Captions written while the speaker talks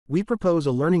We propose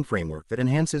a learning framework that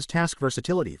enhances task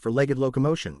versatility for legged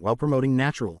locomotion while promoting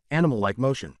natural, animal-like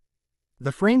motion.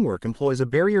 The framework employs a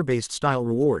barrier-based style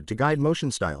reward to guide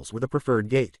motion styles with a preferred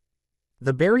gait.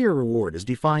 The barrier reward is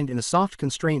defined in a soft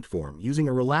constraint form using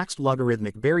a relaxed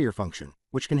logarithmic barrier function,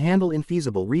 which can handle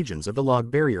infeasible regions of the log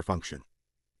barrier function.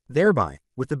 Thereby,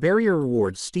 with the barrier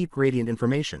reward's steep gradient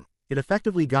information, it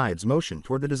effectively guides motion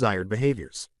toward the desired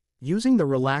behaviors. Using the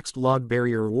relaxed log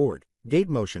barrier reward, gait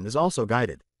motion is also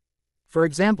guided. For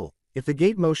example, if the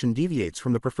gait motion deviates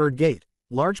from the preferred gait,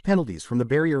 large penalties from the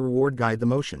barrier reward guide the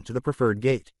motion to the preferred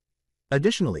gait.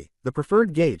 Additionally, the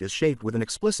preferred gait is shaped with an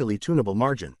explicitly tunable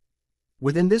margin.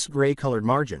 Within this gray-colored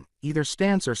margin, either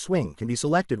stance or swing can be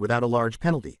selected without a large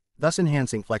penalty, thus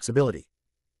enhancing flexibility.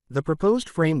 The proposed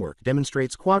framework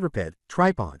demonstrates quadruped,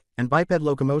 tripod, and biped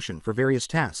locomotion for various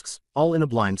tasks, all in a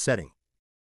blind setting.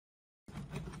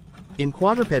 In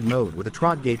quadruped mode with a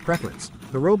trot gait preference,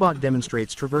 the robot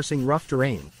demonstrates traversing rough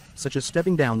terrain, such as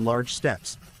stepping down large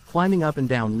steps, climbing up and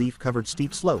down leaf-covered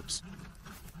steep slopes,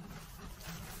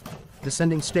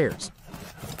 descending stairs,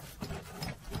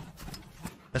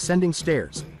 ascending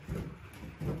stairs,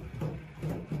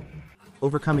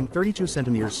 overcoming 32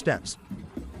 centimeters steps,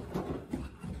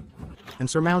 and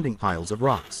surmounting piles of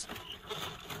rocks.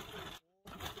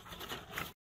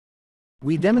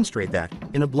 We demonstrate that,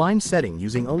 in a blind setting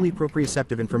using only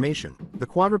proprioceptive information, the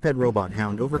quadruped robot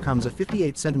Hound overcomes a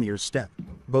 58 centimeters step,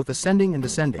 both ascending and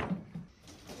descending,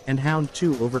 and Hound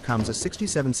 2 overcomes a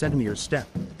 67 centimeters step,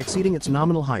 exceeding its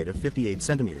nominal height of 58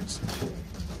 centimeters.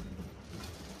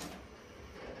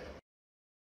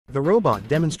 The robot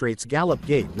demonstrates gallop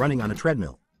gait running on a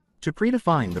treadmill. To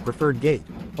predefine the preferred gait,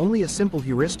 only a simple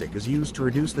heuristic is used to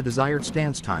reduce the desired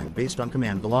stance time based on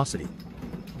command velocity.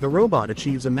 The robot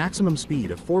achieves a maximum speed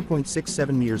of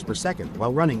 4.67 meters per second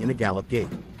while running in a gallop gait.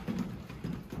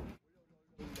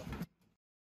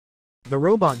 The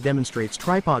robot demonstrates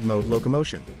tripod mode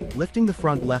locomotion, lifting the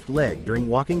front left leg during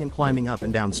walking and climbing up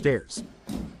and down stairs.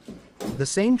 The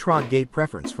same trot gait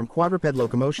preference from quadruped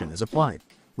locomotion is applied,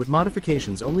 with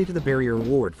modifications only to the barrier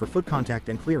reward for foot contact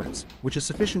and clearance, which is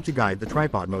sufficient to guide the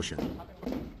tripod motion.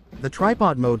 The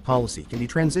tripod mode policy can be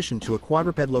transitioned to a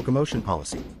quadruped locomotion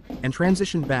policy, and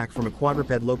transitioned back from a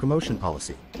quadruped locomotion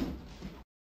policy.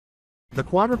 The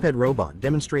quadruped robot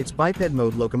demonstrates biped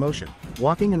mode locomotion,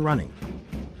 walking and running,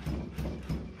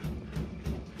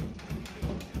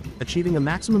 achieving a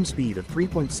maximum speed of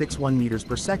 3.61 meters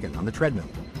per second on the treadmill.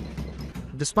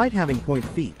 Despite having point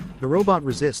feet, the robot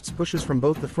resists pushes from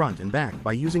both the front and back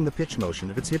by using the pitch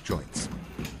motion of its hip joints.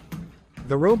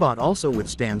 The robot also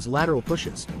withstands lateral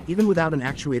pushes, even without an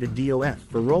actuated DOF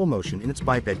for roll motion in its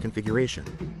biped configuration.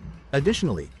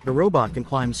 Additionally, the robot can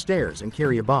climb stairs and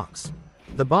carry a box.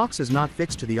 The box is not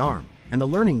fixed to the arm, and the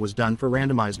learning was done for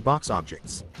randomized box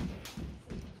objects.